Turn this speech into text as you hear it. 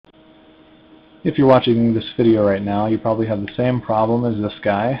If you're watching this video right now, you probably have the same problem as this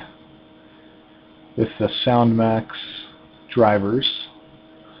guy with the SoundMax drivers.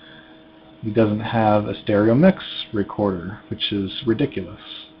 He doesn't have a stereo mix recorder, which is ridiculous.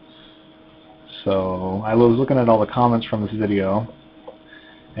 So I was looking at all the comments from this video,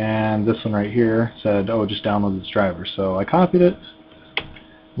 and this one right here said, oh, just download this driver. So I copied it,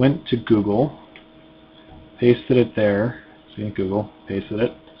 went to Google, pasted it there, see, Google, pasted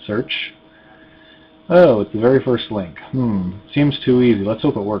it, search. Oh, it's the very first link. Seems too easy. Let's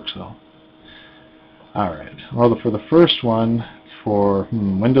hope it works though. Alright, well, for the first one, for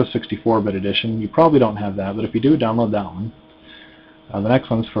Windows 64-bit edition, you probably don't have that, but if you do, download that one. The next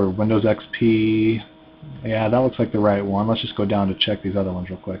one's for Windows XP. Yeah, that looks like the right one. Let's just go down to check these other ones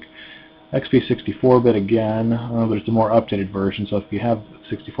real quick. XP 64-bit again, but it's a more updated version, so if you have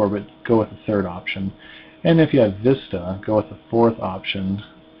 64-bit, go with the third option. And if you have Vista, go with the fourth option.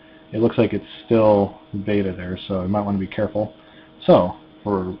 It looks like it's still beta there, so you might want to be careful. So,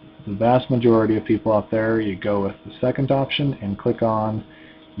 for the vast majority of people out there, you go with the second option and click on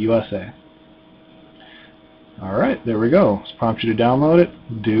USA. Alright, there we go. It's prompted you to download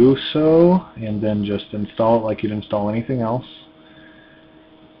it. Do so, and then just install it like you'd install anything else.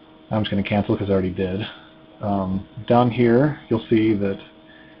 I'm just going to cancel because I already did. Down here, you'll see that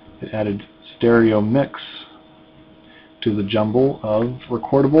it added stereo mix to the jumble of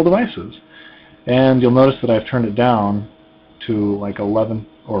recordable devices. And you'll notice that I've turned it down to like 11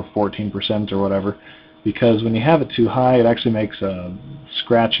 or 14% or whatever, because when you have it too high, it actually makes a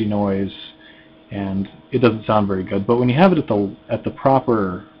scratchy noise and it doesn't sound very good. But when you have it at the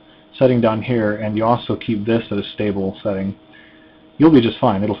proper setting down here, and you also keep this at a stable setting, you'll be just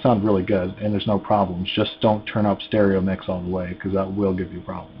fine. It'll sound really good and there's no problems. Just don't turn up stereo mix all the way, because that will give you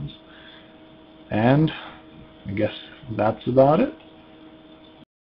problems. And I guess that's about it.